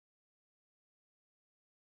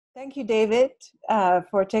Thank you, David,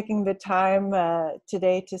 for taking the time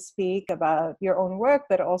today to speak about your own work,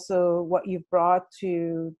 but also what you've brought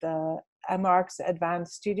to the MARC's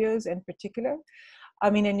Advanced Studios in particular. I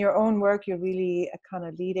mean, in your own work, you're really a kind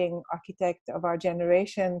of leading architect of our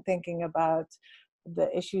generation, thinking about the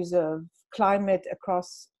issues of climate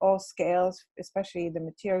across all scales, especially the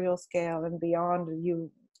material scale and beyond.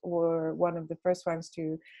 You were one of the first ones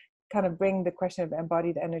to kind of bring the question of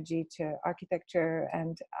embodied energy to architecture,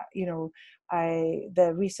 and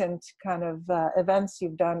the recent kind of events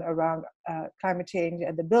you've done around climate change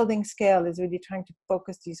at the building scale is really trying to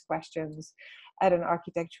focus these questions at an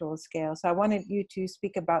architectural scale. So I wanted you to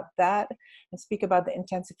speak about that and speak about the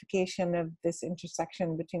intensification of this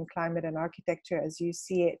intersection between climate and architecture as you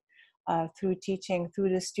see it through teaching,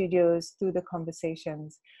 through the studios, through the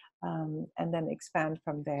conversations. And then expand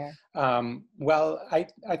from there. Well,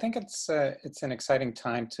 I think it's an exciting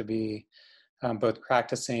time to be both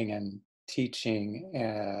practicing and teaching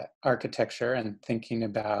architecture and thinking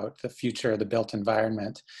about the future of the built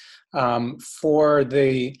environment. For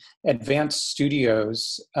the advanced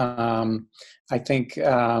studios, I think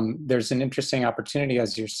there's an interesting opportunity,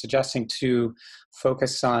 as you're suggesting, to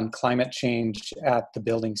focus on climate change at the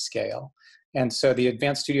building scale. And so the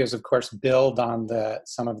advanced studios, of course, build on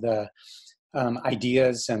some of the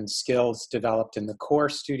ideas and skills developed in the core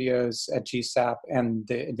studios at GSAPP, and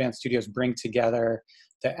the advanced studios bring together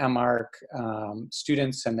the MARC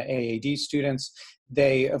students and the AAD students.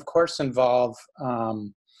 They, of course, involve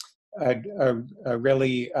a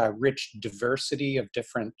really rich diversity of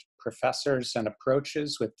different professors and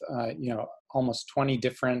approaches with almost 20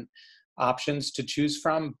 different options to choose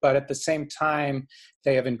from, but at the same time,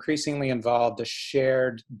 they have increasingly involved a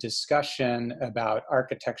shared discussion about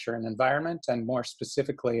architecture and environment, and more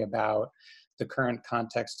specifically about the current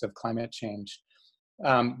context of climate change.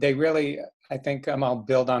 They really, I think, I'll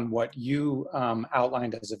build on what you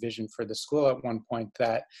outlined as a vision for the school at one point,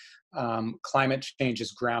 that climate change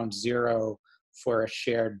is ground zero for a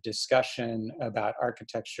shared discussion about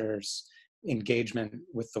architecture's engagement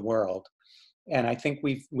with the world. And I think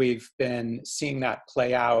we've been seeing that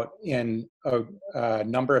play out in a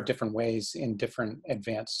number of different ways in different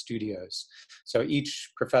advanced studios. So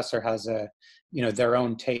each professor has their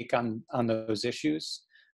own take on those issues.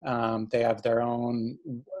 They have their own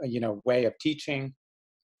way of teaching,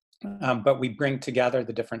 but we bring together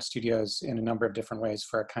the different studios in a number of different ways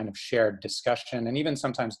for a kind of shared discussion and even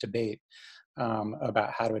sometimes debate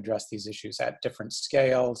about how to address these issues at different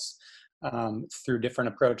scales. Through different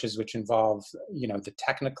approaches, which involve, the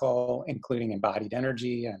technical, including embodied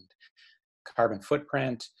energy and carbon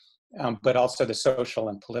footprint, but also the social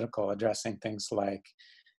and political, addressing things like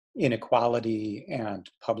inequality and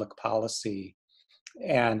public policy,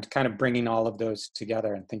 and kind of bringing all of those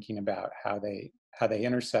together and thinking about how they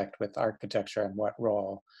intersect with architecture and what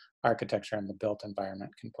role architecture and the built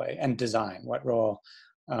environment can play, and design, what role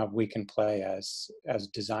we can play as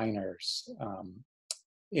designers.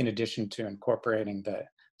 In addition to incorporating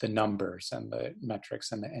the numbers and the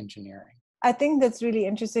metrics and the engineering. I think that's really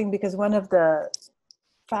interesting because one of the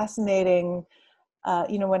fascinating,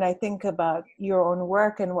 when I think about your own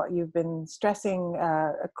work and what you've been stressing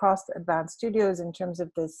across the advanced studios in terms of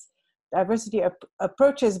this diversity of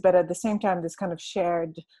approaches, but at the same time, this kind of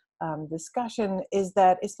shared discussion, is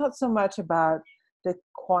that it's not so much about the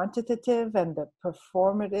quantitative and the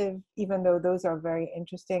performative, even though those are very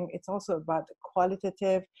interesting. It's also about the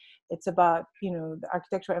qualitative. It's about, the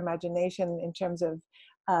architectural imagination in terms of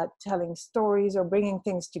telling stories or bringing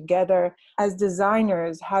things together. As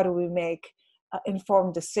designers, how do we make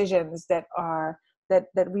informed decisions that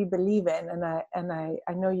we believe in? And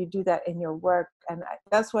I know you do that in your work. And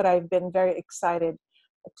that's what I've been very excited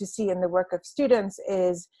to see in the work of students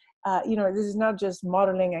is, this is not just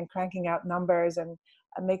modeling and cranking out numbers and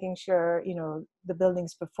making sure, the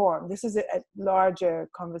buildings perform. This is a larger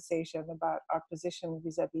conversation about our position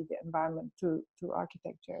vis-a-vis the environment through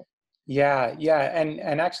architecture. Yeah.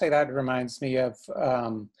 And actually that reminds me of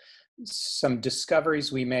some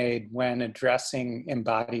discoveries we made when addressing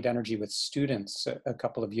embodied energy with students a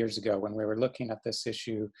couple of years ago, when we were looking at this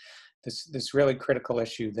issue, this really critical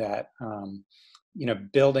issue that,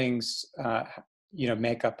 buildings,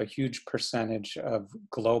 make up a huge percentage of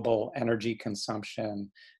global energy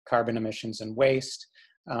consumption, carbon emissions, and waste.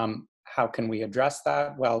 How can we address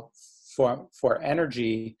that? Well, for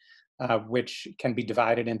energy, which can be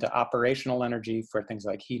divided into operational energy for things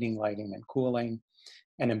like heating, lighting, and cooling,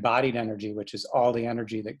 and embodied energy, which is all the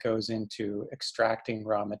energy that goes into extracting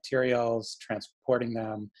raw materials, transporting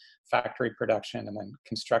them, factory production, and then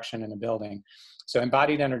construction in a building. So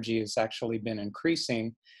embodied energy has actually been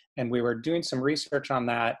increasing, and we were doing some research on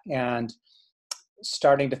that and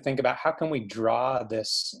starting to think about how can we draw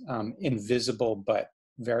this invisible but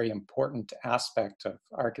very important aspect of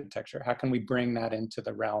architecture. How can we bring that into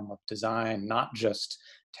the realm of design, not just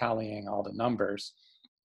tallying all the numbers?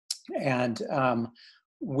 And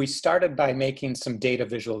we started by making some data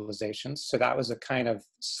visualizations. So that was a kind of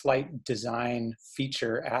slight design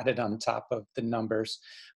feature added on top of the numbers.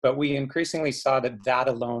 But we increasingly saw that that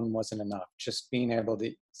alone wasn't enough. Just being able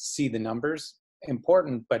to see the numbers,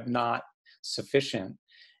 important, but not sufficient.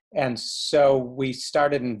 And so we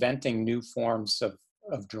started inventing new forms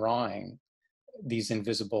of drawing these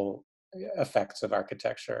invisible effects of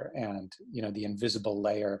architecture and, you know, the invisible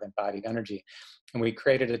layer of embodied energy. And we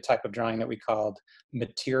created a type of drawing that we called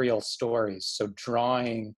material stories. So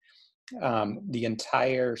drawing the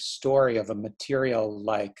entire story of a material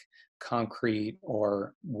like concrete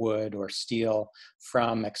or wood or steel,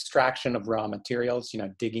 from extraction of raw materials, you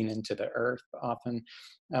know, digging into the earth often,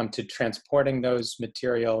 to transporting those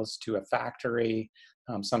materials to a factory,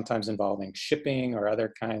 sometimes involving shipping or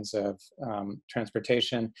other kinds of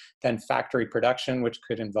transportation, then factory production, which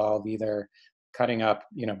could involve either cutting up,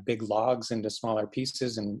 you know, big logs into smaller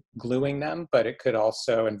pieces and gluing them, but it could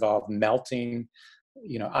also involve melting,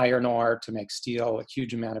 you know, iron ore to make steel, a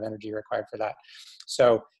huge amount of energy required for that.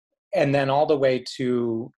 So, and then all the way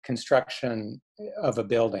to construction of a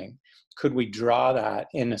building. Could we draw that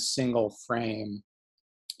in a single frame,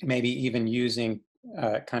 maybe even using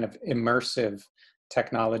kind of immersive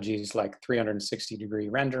technologies like 360-degree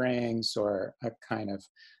renderings or a kind of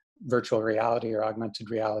virtual reality or augmented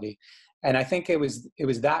reality? And I think it was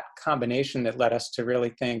that combination that led us to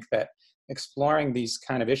really think that exploring these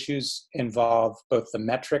kind of issues involve both the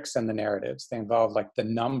metrics and the narratives. They involve like the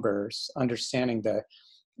numbers, understanding the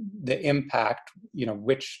impact, you know,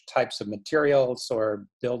 which types of materials or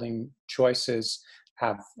building choices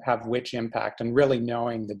have which impact, and really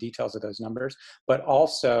knowing the details of those numbers, but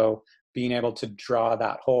also being able to draw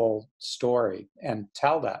that whole story and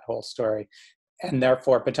tell that whole story, and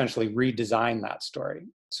therefore potentially redesign that story.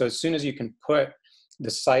 So as soon as you can put the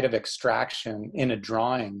site of extraction in a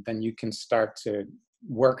drawing, then you can start to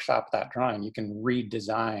workshop that drawing. You can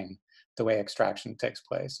redesign the way extraction takes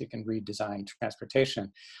place. You can redesign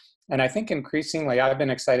transportation. And I think increasingly, I've been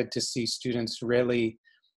excited to see students really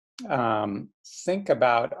think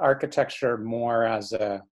about architecture more as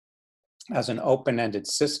an open-ended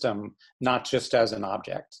system, not just as an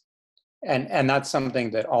object. And that's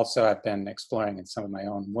something that also I've been exploring in some of my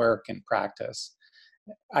own work and practice.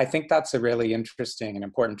 I think that's a really interesting and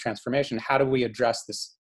important transformation. How do we address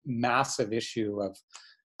this massive issue of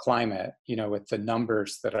climate, you know, with the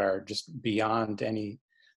numbers that are just beyond any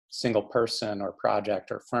single person or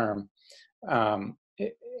project or firm,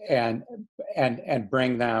 and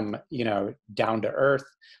bring them, you know, down to earth?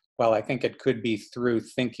 Well, I think it could be through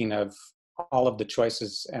thinking of all of the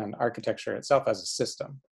choices and architecture itself as a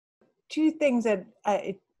system. Two things that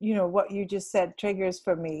you know, what you just said triggers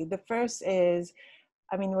for me. The first is,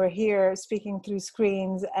 I mean, we're here speaking through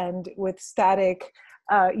screens and with static,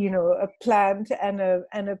 you know, a plant and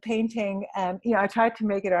a painting, and you know, I tried to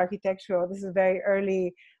make it architectural. This is very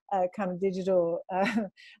early kind of digital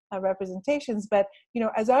representations, but you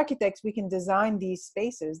know, as architects, we can design these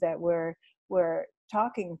spaces that we're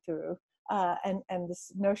talking through, and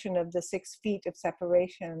this notion of the 6 feet of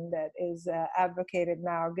separation that is advocated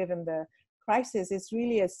now, given the crisis, is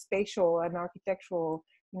really a spatial and architectural,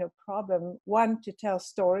 you know, problem. One, to tell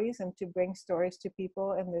stories and to bring stories to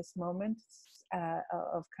people in this moment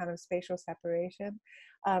of kind of spatial separation.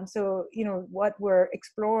 So, you know, what we're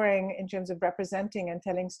exploring in terms of representing and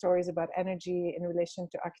telling stories about energy in relation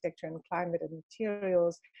to architecture and climate and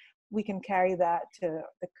materials, we can carry that to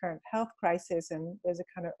the current health crisis. And there's a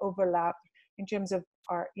kind of overlap in terms of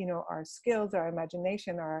our, you know, our skills, our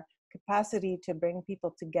imagination, our capacity to bring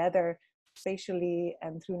people together spatially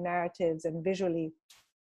and through narratives and visually.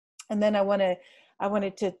 And then I wanted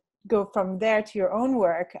to go from there to your own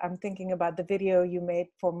work. I'm thinking about the video you made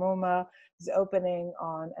for MoMA's opening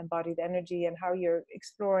on embodied energy and how you're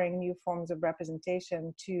exploring new forms of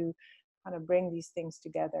representation to kind of bring these things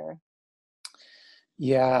together.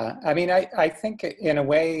 Yeah, I mean, I think in a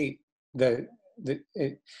way,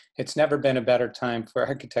 it's never been a better time for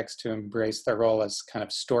architects to embrace their role as kind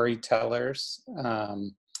of storytellers,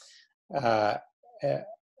 and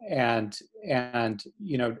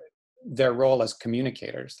you know, their role as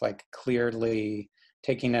communicators, like clearly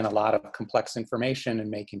taking in a lot of complex information and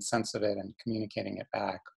making sense of it and communicating it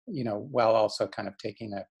back, you know, while also kind of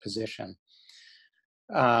taking a position.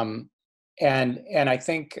 and I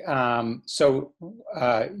think so.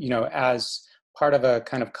 As part of a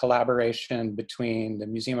kind of collaboration between the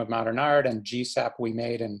Museum of Modern Art and GSAPP, we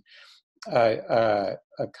made a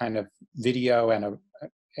kind of video and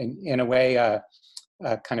in a way a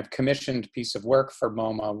kind of commissioned piece of work for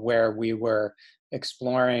MoMA, where we were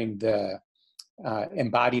exploring the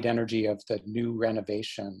embodied energy of the new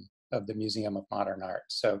renovation of the Museum of Modern Art.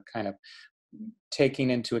 So kind of taking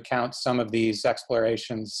into account some of these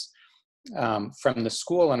explorations from the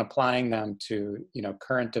school and applying them to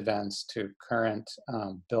current events, to current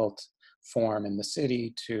built form in the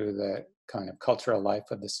city, to the kind of cultural life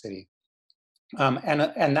of the city.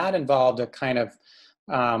 And that involved a kind of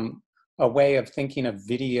a way of thinking of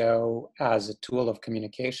video as a tool of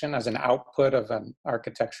communication, as an output of an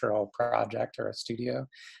architectural project or a studio,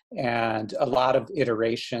 and a lot of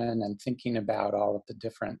iteration and thinking about all of the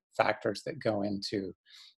different factors that go into,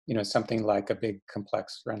 something like a big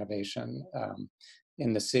complex renovation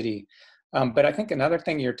in the city. But I think another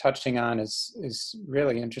thing you're touching on is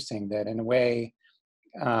really interesting, that in a way,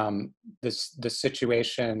 the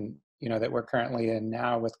situation that we're currently in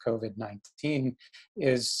now with COVID-19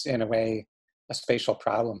 is in a way a spatial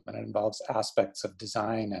problem, and it involves aspects of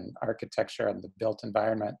design and architecture and the built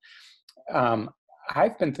environment.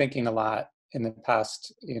 I've been thinking a lot in the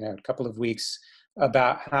past couple of weeks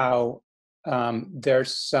about how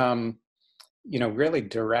there's some really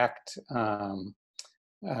direct kind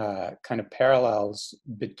of parallels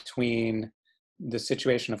between the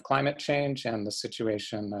situation of climate change and the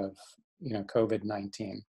situation of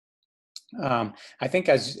COVID-19. I think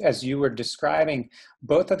as you were describing,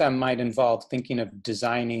 both of them might involve thinking of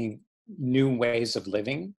designing new ways of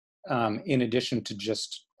living, in addition to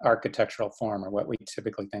just architectural form, or what we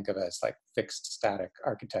typically think of as like fixed static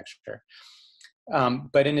architecture.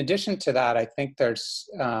 But in addition to that, I think there's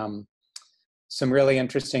some really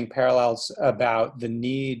interesting parallels about the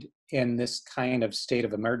need in this kind of state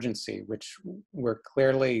of emergency, which we're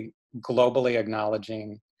clearly globally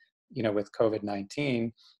acknowledging, with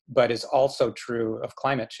COVID-19, but is also true of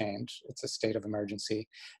climate change. It's a state of emergency.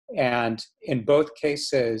 And in both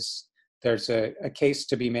cases, there's a case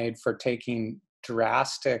to be made for taking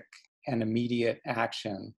drastic and immediate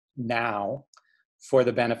action now for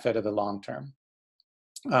the benefit of the long term.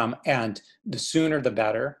 And the sooner the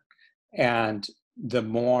better, and the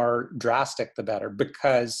more drastic the better,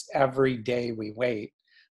 because every day we wait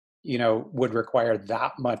would require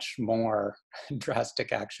that much more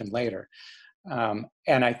drastic action later.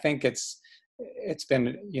 And I think it's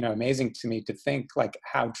been amazing to me to think like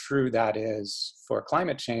how true that is for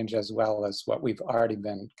climate change, as well as what we've already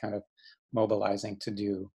been kind of mobilizing to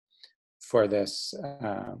do for this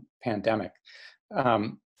pandemic.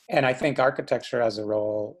 And I think architecture has a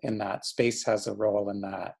role in that, space has a role in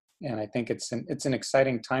that. And I think it's an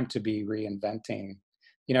exciting time to be reinventing.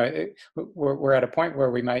 We're at a point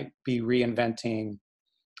where we might be reinventing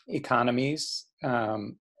economies,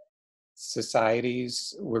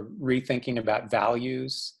 societies. We're rethinking about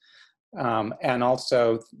values, and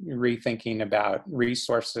also rethinking about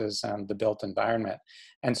resources and the built environment.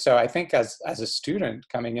 And so I think as a student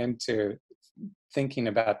coming into thinking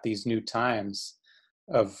about these new times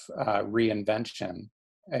of reinvention,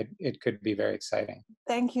 it could be very exciting.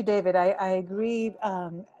 Thank you, David. I agree.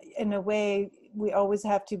 In a way, we always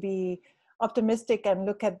have to be optimistic and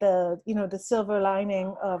look at the silver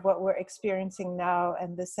lining of what we're experiencing now,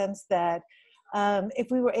 and the sense that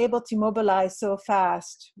if we were able to mobilize so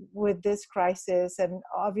fast with this crisis, and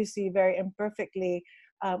obviously very imperfectly,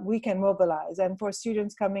 we can mobilize. And for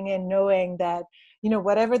students coming in knowing that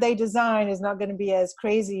whatever they design is not going to be as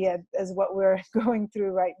crazy as what we're going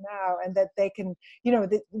through right now, and that they can,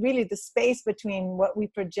 really the space between what we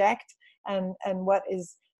project and what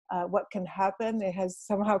is what can happen, it has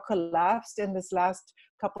somehow collapsed in this last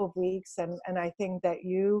couple of weeks. And I think that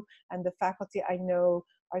you and the faculty, I know,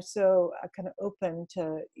 are so kind of open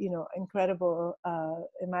to incredible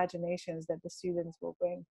imaginations that the students will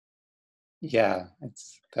bring. Yeah,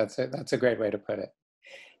 that's a great way to put it.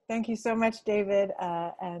 Thank you so much, David,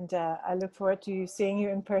 and I look forward to seeing you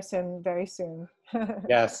in person very soon.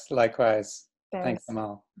 Yes, likewise. Thanks, Thanks.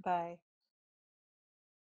 Amale. Bye.